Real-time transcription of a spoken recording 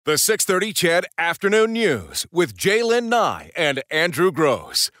The 6:30 CHED Afternoon News with Jaylen Nye and Andrew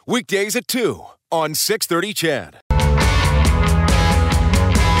Gross. Weekdays at 2 on 6:30 CHED.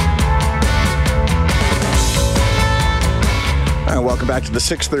 Welcome back to the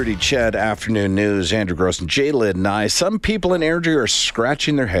 6:30 CHED Afternoon News. Andrew Gross and Jaylen Nye. Some people in Airdrie are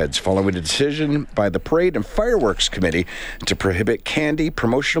scratching their heads following a decision by the Parade and Fireworks Committee to prohibit candy,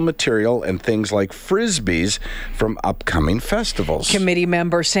 promotional material, and things like Frisbees from upcoming festivals. Committee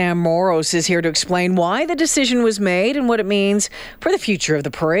member Sam Moros is here to explain why the decision was made and what it means for the future of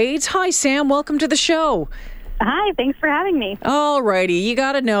the parades. Hi, Sam. Welcome to the show. Hi, thanks for having me. Alrighty, you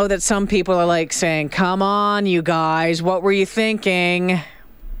got to know that some people are like saying, come on, you guys, what were you thinking?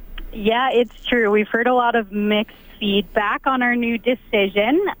 Yeah, it's true. We've heard a lot of mixed feedback on our new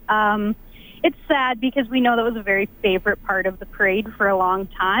decision. It's sad because we know that was a very favorite part of the parade for a long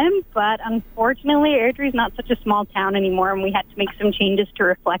time, but unfortunately, Airdrie is not such a small town anymore, and we had to make some changes to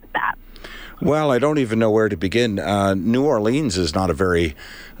reflect that. Well, I don't even know where to begin. New Orleans is not a very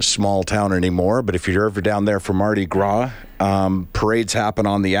small town anymore, but if you're ever down there for Mardi Gras, parades happen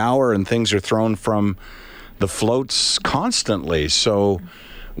on the hour and things are thrown from the floats constantly. So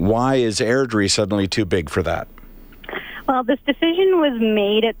why is Airdrie suddenly too big for that? Well, this decision was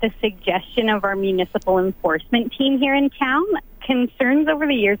made at the suggestion of our municipal enforcement team here in town. Concerns over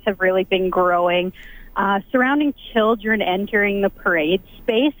the years have really been growing surrounding children entering the parade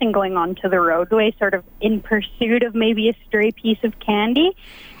space and going onto the roadway sort of in pursuit of maybe a stray piece of candy.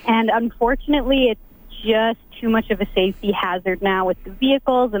 And unfortunately, it's just too much of a safety hazard now with the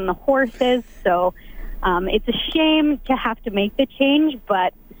vehicles and the horses. So it's a shame to have to make the change,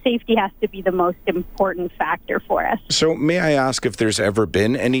 but safety has to be the most important factor for us. So may I ask if there's ever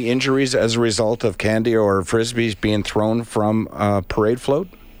been any injuries as a result of candy or Frisbees being thrown from a parade float?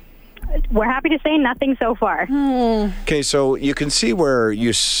 We're happy to say nothing so far. Okay, so you can see where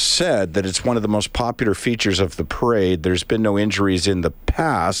you said that it's one of the most popular features of the parade. There's been no injuries in the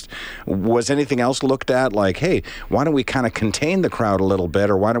past. Was anything else looked at like, hey, why don't we kind of contain the crowd a little bit,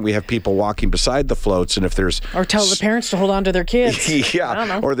 or why don't we have people walking beside the floats, and if there's... Or tell the parents to hold on to their kids. Yeah, I don't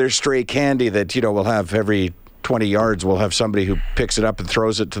know. Or there's stray candy that, we'll have every 20 yards, we'll have somebody who picks it up and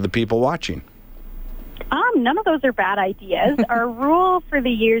throws it to the people watching. None of those are bad ideas. Our rule for the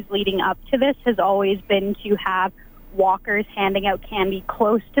years leading up to this has always been to have walkers handing out candy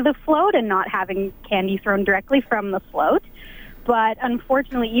close to the float and not having candy thrown directly from the float. But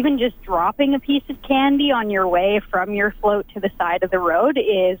unfortunately, even just dropping a piece of candy on your way from your float to the side of the road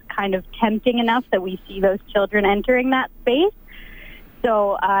is kind of tempting enough that we see those children entering that space.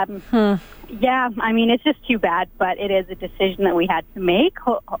 So, yeah, I mean, it's just too bad, but it is a decision that we had to make,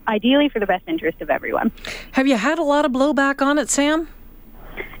 ideally for the best interest of everyone. Have you had a lot of blowback on it, Sam?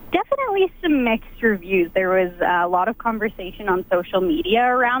 Definitely some mixed reviews. There was a lot of conversation on social media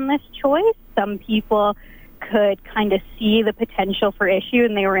around this choice. Some people could kind of see the potential for issue,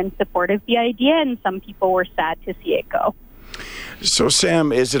 and they were in support of the idea, and some people were sad to see it go. So,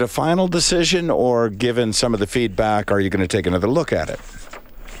 Sam, is it a final decision, or given some of the feedback, are you going to take another look at it?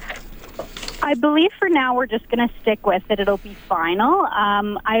 I believe for now we're just going to stick with it. It'll be final.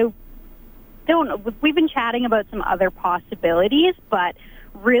 We've been chatting about some other possibilities, but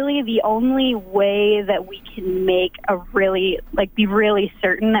really the only way that we can make be really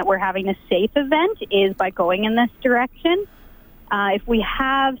certain that we're having a safe event is by going in this direction. If we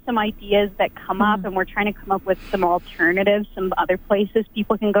have some ideas that come up and we're trying to come up with some alternatives, some other places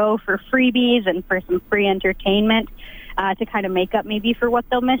people can go for freebies and for some free entertainment to kind of make up maybe for what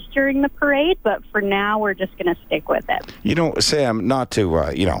they'll miss during the parade. But for now, we're just going to stick with it. Sam, not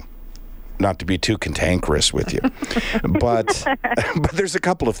to be too cantankerous with you, but there's a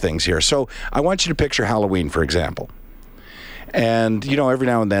couple of things here. So I want you to picture Halloween, for example. And, every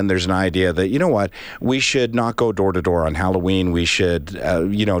now and then there's an idea that, we should not go door to door on Halloween. We should,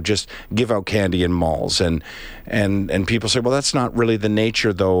 just give out candy in malls. And people say, well, that's not really the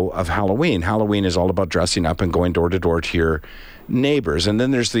nature, though, of Halloween. Halloween is all about dressing up and going door to door to your neighbors. And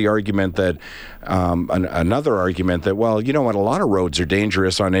then there's the argument that, another argument that, well, a lot of roads are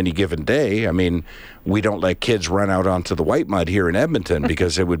dangerous on any given day. I mean, we don't let kids run out onto the white mud here in Edmonton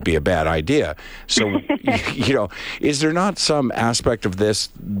because it would be a bad idea. So, is there not some aspect of this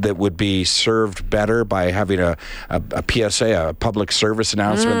that would be served better by having a PSA, a public service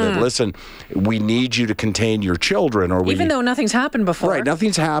announcement that, listen, we need you to contain your children, or even though nothing's happened before. Right,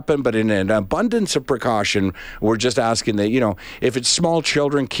 nothing's happened, but in an abundance of precaution, we're just asking that, if it's small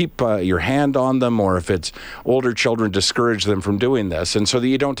children, keep your hand on them, or if it's older children, discourage them from doing this, and so that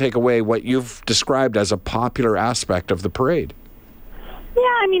you don't take away what you've described as a popular aspect of the parade. Yeah,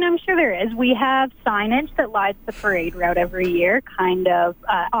 I mean, I'm sure there is. We have signage that lights the parade route every year, kind of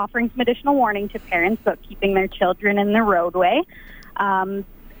offering some additional warning to parents about keeping their children in the roadway.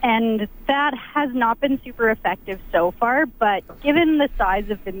 And that has not been super effective so far, but given the size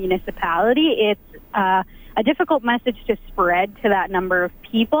of the municipality, it's a difficult message to spread to that number of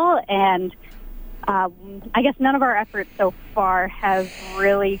people, and I guess none of our efforts so far have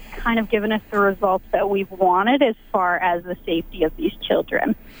really kind of given us the results that we've wanted as far as the safety of these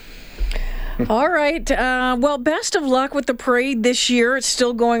children. All right. Well, best of luck with the parade this year. It's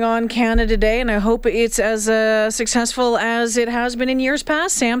still going on Canada Day, and I hope it's as successful as it has been in years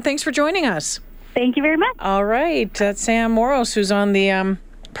past. Sam, thanks for joining us. Thank you very much. All right. That's Sam Moros, who's on the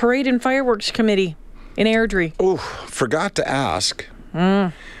Parade and Fireworks Committee in Airdrie. Oh, forgot to ask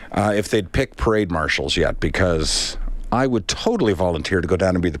if they'd pick parade marshals yet, because I would totally volunteer to go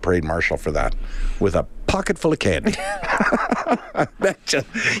down and be the parade marshal for that with a pocket full of candy.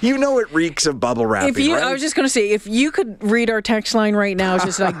 You know it reeks of bubble wrapping, right? I was just going to say, if you could read our text line right now, it's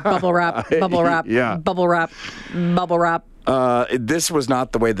just like bubble wrap, bubble wrap, Yeah. bubble wrap, bubble wrap. This was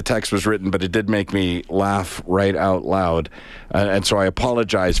not the way the text was written, but it did make me laugh right out loud. And so I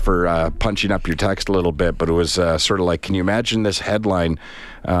apologize for punching up your text a little bit, but it was sort of like, can you imagine this headline,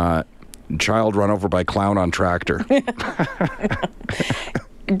 child run over by clown on tractor?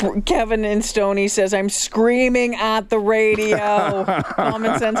 Kevin in Stoney says, I'm screaming at the radio.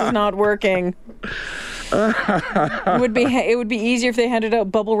 Common sense is not working. It would be easier if they handed out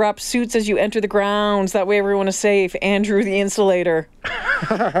bubble wrap suits as you enter the grounds. That way everyone is safe. Andrew the insulator.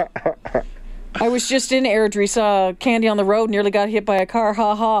 I was just in Airdrie, saw candy on the road, nearly got hit by a car.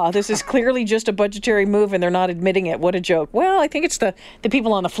 Ha ha. This is clearly just a budgetary move and they're not admitting it. What a joke. Well, I think it's the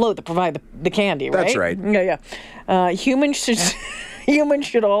people on the float that provide the candy, right? That's right. Yeah. Humans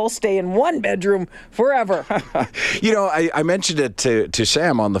should all stay in one bedroom forever. You know, I mentioned it to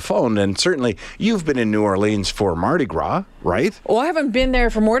Sam on the phone, and certainly you've been in New Orleans for Mardi Gras, right? Well, I haven't been there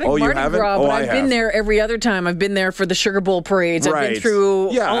for Mardi Gras, but I've been there every other time. I've been there for the Sugar Bowl parades. Right. I've been through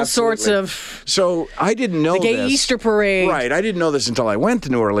all absolutely. sorts of... So I didn't know the gay this. Easter parade. Right. I didn't know this until I went to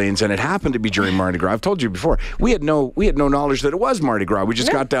New Orleans, and it happened to be during Mardi Gras. I've told you before. We had no knowledge that it was Mardi Gras. We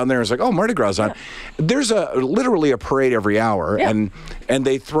just got down there and it's like, oh, Mardi Gras on. Yeah. There's literally a parade every hour, and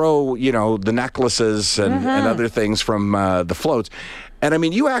they throw, the necklaces and other things from the floats. And I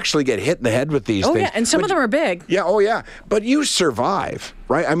mean, you actually get hit in the head with these things. Oh, yeah, and some of them are big. Yeah, oh, yeah. But you survive,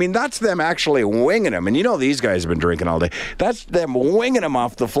 right? I mean, that's them actually winging them. And these guys have been drinking all day. That's them winging them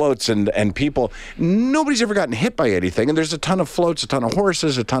off the floats and people. Nobody's ever gotten hit by anything. And there's a ton of floats, a ton of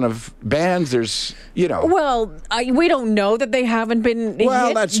horses, a ton of bands. There's, Well, we don't know that they haven't been hit.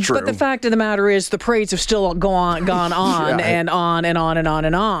 Well, that's true. But the fact of the matter is the parades have still gone on Yeah. and on and on and on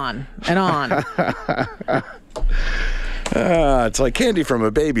and on and on. It's like candy from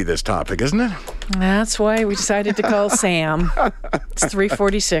a baby, this topic, isn't it? That's why we decided to call Sam. It's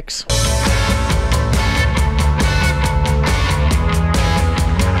 3:46.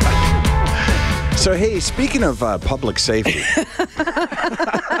 So, hey, speaking of public safety,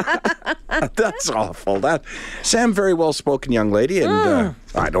 that's awful. Sam, very well-spoken young lady, and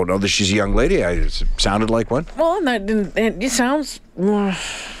I don't know that she's a young lady. It sounded like one. Well, it sounds... I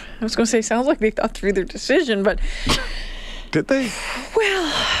was going to say, sounds like they thought through their decision, but... Did they?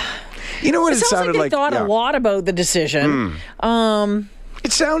 Well... You know what it sounded like? They thought a lot about the decision.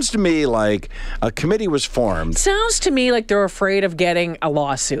 It sounds to me like a committee was formed. Sounds to me like they're afraid of getting a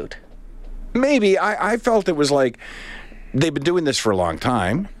lawsuit. Maybe. I felt it was like they've been doing this for a long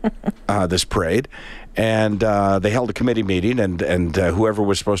time, this parade, and they held a committee meeting, and whoever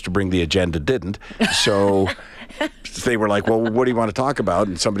was supposed to bring the agenda didn't. So they were like, well, what do you want to talk about?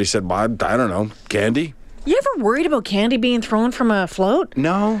 And somebody said, well, I don't know, candy? You ever worried about candy being thrown from a float?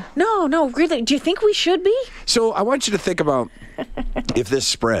 No. No, really. Do you think we should be? So I want you to think about if this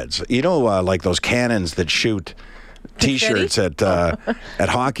spreads. Like those cannons that shoot T-shirts at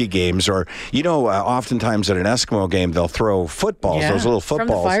hockey games, or oftentimes at an Eskimo game they'll throw footballs, those little footballs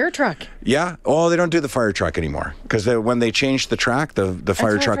from the fire truck. Yeah. Oh, they don't do the fire truck anymore because when they changed the track, the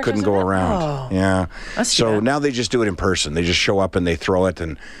fire truck couldn't go around. Oh. Yeah. So now they just do it in person. They just show up and they throw it,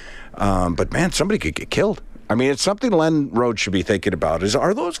 and but man, somebody could get killed. I mean, it's something Len Road should be thinking about.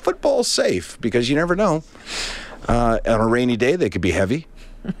 Are those footballs safe? Because you never know. On a rainy day, they could be heavy.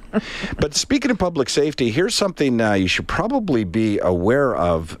 But speaking of public safety, here's something you should probably be aware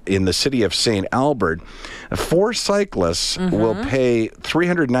of in the city of St. Albert. 4 cyclists will pay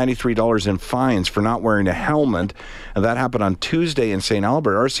 $393 in fines for not wearing a helmet. And that happened on Tuesday in St.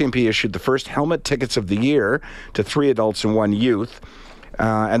 Albert. RCMP issued the first helmet tickets of the year to 3 adults and 1 youth.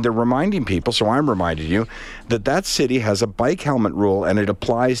 And they're reminding people, so I'm reminding you, that city has a bike helmet rule, and it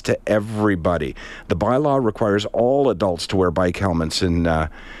applies to everybody. The bylaw requires all adults to wear bike helmets, and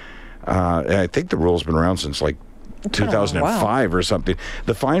I think the rule's been around since, 2005 or something.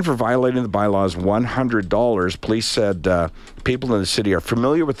 The fine for violating the bylaw is $100. Police said people in the city are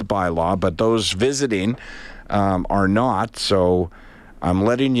familiar with the bylaw, but those visiting are not. So I'm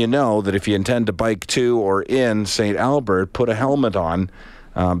letting you know that if you intend to bike to or in St. Albert, put a helmet on,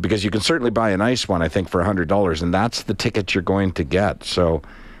 because you can certainly buy a nice one, I think, for $100, and that's the ticket you're going to get. So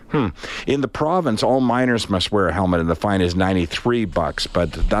in the province, all minors must wear a helmet, and the fine is $93,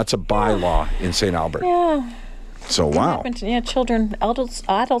 but that's a bylaw in St. Albert. Yeah. So, wow. Children,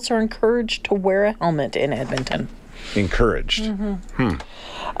 adults are encouraged to wear a helmet in Edmonton. Encouraged.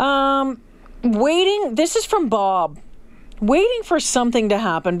 Waiting, this is from Bob. Waiting for something to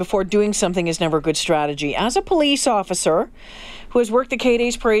happen before doing something is never a good strategy. As a police officer who has worked the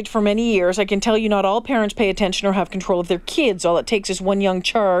K-Days parade for many years, I can tell you not all parents pay attention or have control of their kids. All it takes is one young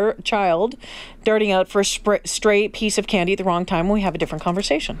child darting out for a stray piece of candy at the wrong time, and we have a different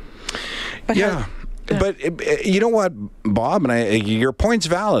conversation. But But you know what, Bob, and your point's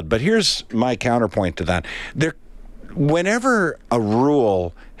valid, but here's my counterpoint to that. Whenever a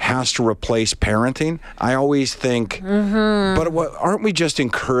rule has to replace parenting, I always think, but aren't we just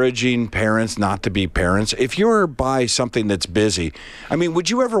encouraging parents not to be parents? If you're by something that's busy, I mean, would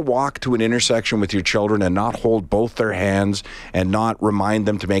you ever walk to an intersection with your children and not hold both their hands and not remind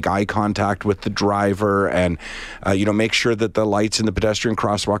them to make eye contact with the driver and, make sure that the lights in the pedestrian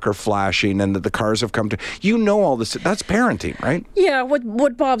crosswalk are flashing and that the cars have come to, all this, that's parenting, right? Yeah,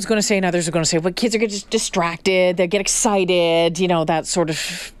 what Bob's going to say and others are going to say, well, kids are just distracted, they get excited, that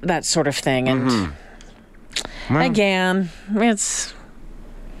sort of thing. And again, it's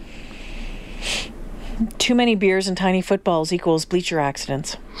too many beers and tiny footballs equals bleacher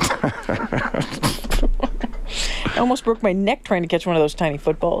accidents. I almost broke my neck trying to catch one of those tiny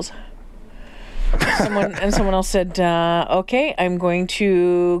footballs. Someone else said, okay, I'm going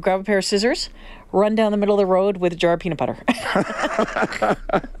to grab a pair of scissors, run down the middle of the road with a jar of peanut butter.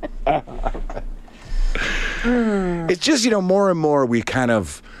 It's just, more and more we kind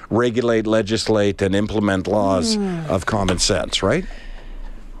of regulate, legislate, and implement laws of common sense, right?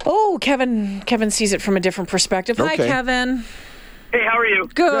 Oh, Kevin sees it from a different perspective. Okay. Hi, Kevin. Hey, how are you?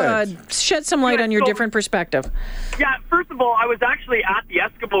 Good. Shed some light on your different perspective. Yeah, first of all, I was actually at the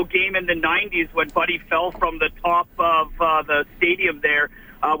Eskimo game in the 90s when Buddy fell from the top of the stadium there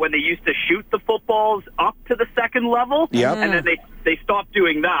when they used to shoot the footballs up to the second level. Yep. And then they stopped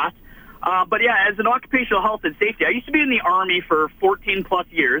doing that. But yeah, as an occupational health and safety, I used to be in the Army for 14 plus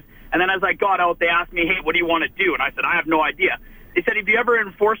years. And then as I got out, they asked me, hey, what do you want to do? And I said, I have no idea. They said, have you ever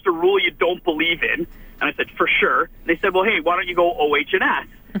enforced a rule you don't believe in? And I said, for sure. They said, well, hey, why don't you go OH&S?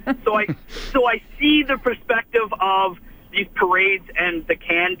 So I see the perspective of these parades and the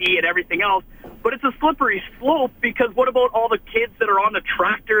candy and everything else, but it's a slippery slope because what about all the kids that are on the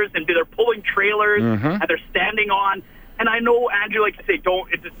tractors and they're pulling trailers and they're standing on? And I know Andrew likes to say,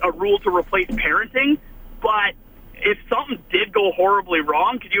 it's a rule to replace parenting, but if something did go horribly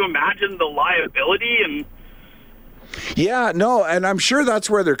wrong, could you imagine the liability? And yeah, no, and I'm sure that's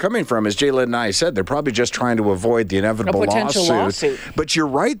where they're coming from, as Jalen and I said. They're probably just trying to avoid the inevitable lawsuit. But you're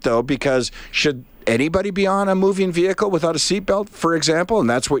right, though, because should anybody be on a moving vehicle without a seatbelt, for example? And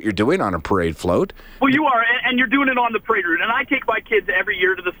that's what you're doing on a parade float. Well, you are, and you're doing it on the parade route. And I take my kids every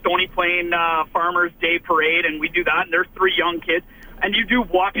year to the Stony Plain Farmers Day Parade, and we do that, and there's 3 young kids. And you do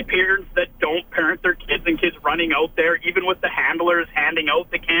watch parents that don't parent their kids and kids running out there, even with the handlers handing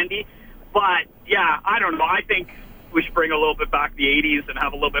out the candy. But, yeah, I don't know. I think we should bring a little bit back the 80s and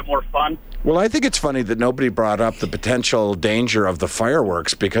have a little bit more fun. Well, I think it's funny that nobody brought up the potential danger of the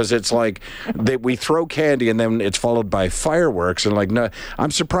fireworks, because it's like we throw candy and then it's followed by fireworks. And no,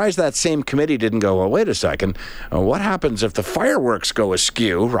 I'm surprised that same committee didn't go, well, wait a second, what happens if the fireworks go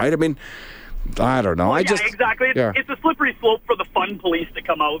askew, right? I mean, I don't know. Well, exactly. It's a slippery slope for the fun police to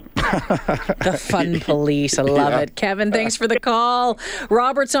come out. The fun police. I love it. Kevin, thanks for the call.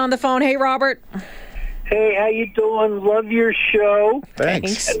 Robert's on the phone. Hey, Robert. Hey, how you doing? Love your show.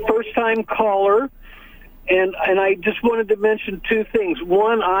 Thanks. First-time caller. And I just wanted to mention 2 things.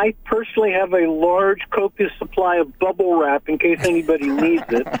 One, I personally have a large, copious supply of bubble wrap in case anybody needs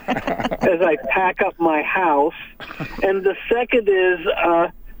it as I pack up my house. And the second is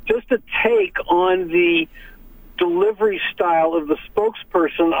just a take on the delivery style of the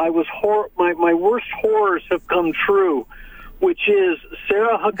spokesperson. My worst horrors have come true. which is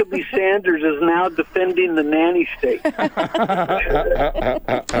Sarah Huckabee Sanders is now defending the nanny state.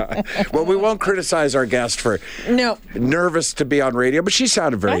 Well, we won't criticize our guest for nervous to be on radio, but she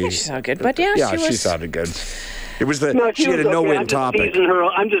sounded very... I think she sounded good, but she she sounded good. It was the No, she had a was no-win I'm topic.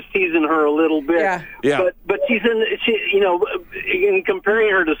 I'm just teasing her a little bit. Yeah. But in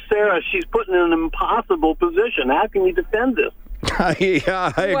comparing her to Sarah, she's put in an impossible position. How can you defend this?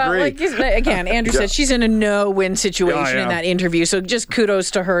 Yeah, I Well, agree. again, Andrew said she's in a no-win situation Yeah. in that interview. So just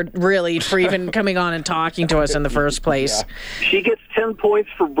kudos to her, really, for even coming on and talking to us in the first place. She gets 10 points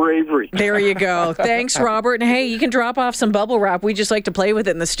for bravery. There you go. Thanks, Robert. And hey, you can drop off some bubble wrp. We just like to play with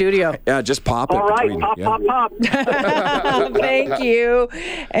it in the studio. Yeah, just pop it. All right, between- pop, yeah. pop, pop. Thank you.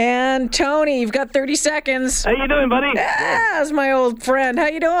 And Tony, you've got 30 seconds. How you doing, buddy? That's my old friend. How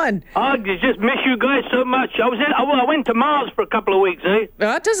you doing? I just miss you guys so much. I went to Mars for a couple of weeks, eh?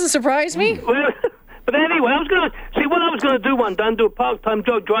 That doesn't surprise me. Well, but anyway, I was going to do one day, do a part-time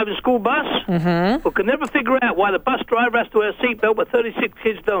job driving school bus. Mm-hmm. But could never figure out why the bus driver has to wear a seatbelt, but 36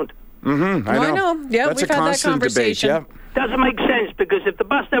 kids don't. Mm-hmm, I know. Yeah, That's we've a had that constant conversation. debate, yeah. Doesn't make sense, because if the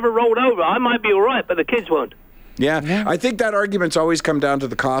bus never rolled over, I might be all right, but the kids won't. Yeah, I think that argument's always come down to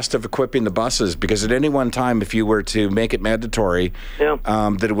the cost of equipping the buses, because at any one time, if you were to make it mandatory,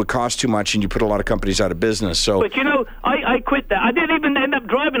 that it would cost too much, and you put a lot of companies out of business. So, But I quit that. I didn't even end up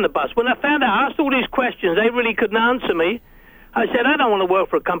driving the bus. When I found out, I asked all these questions, they really couldn't answer me. I said, I don't want to work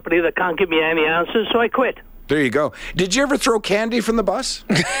for a company that can't give me any answers, so I quit. there you go. Did you ever throw candy from the bus?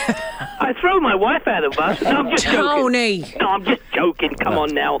 I threw my wife out of the bus. No, I'm just Tony. joking. No, I'm just joking. Come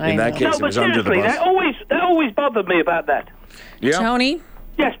on now. In that case, No, it but was under the seriously, bus. that always bothered me about that. Yeah. Tony,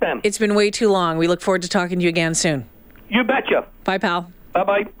 Yes, ma'am. it's been way too long. We look forward to talking to you again soon. You betcha. Bye, pal.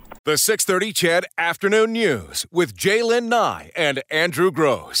 Bye-bye. The 6:30 CHED Afternoon News with Jaylen Nye and Andrew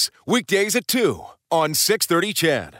Gross. Weekdays at 2 on 6:30 CHED.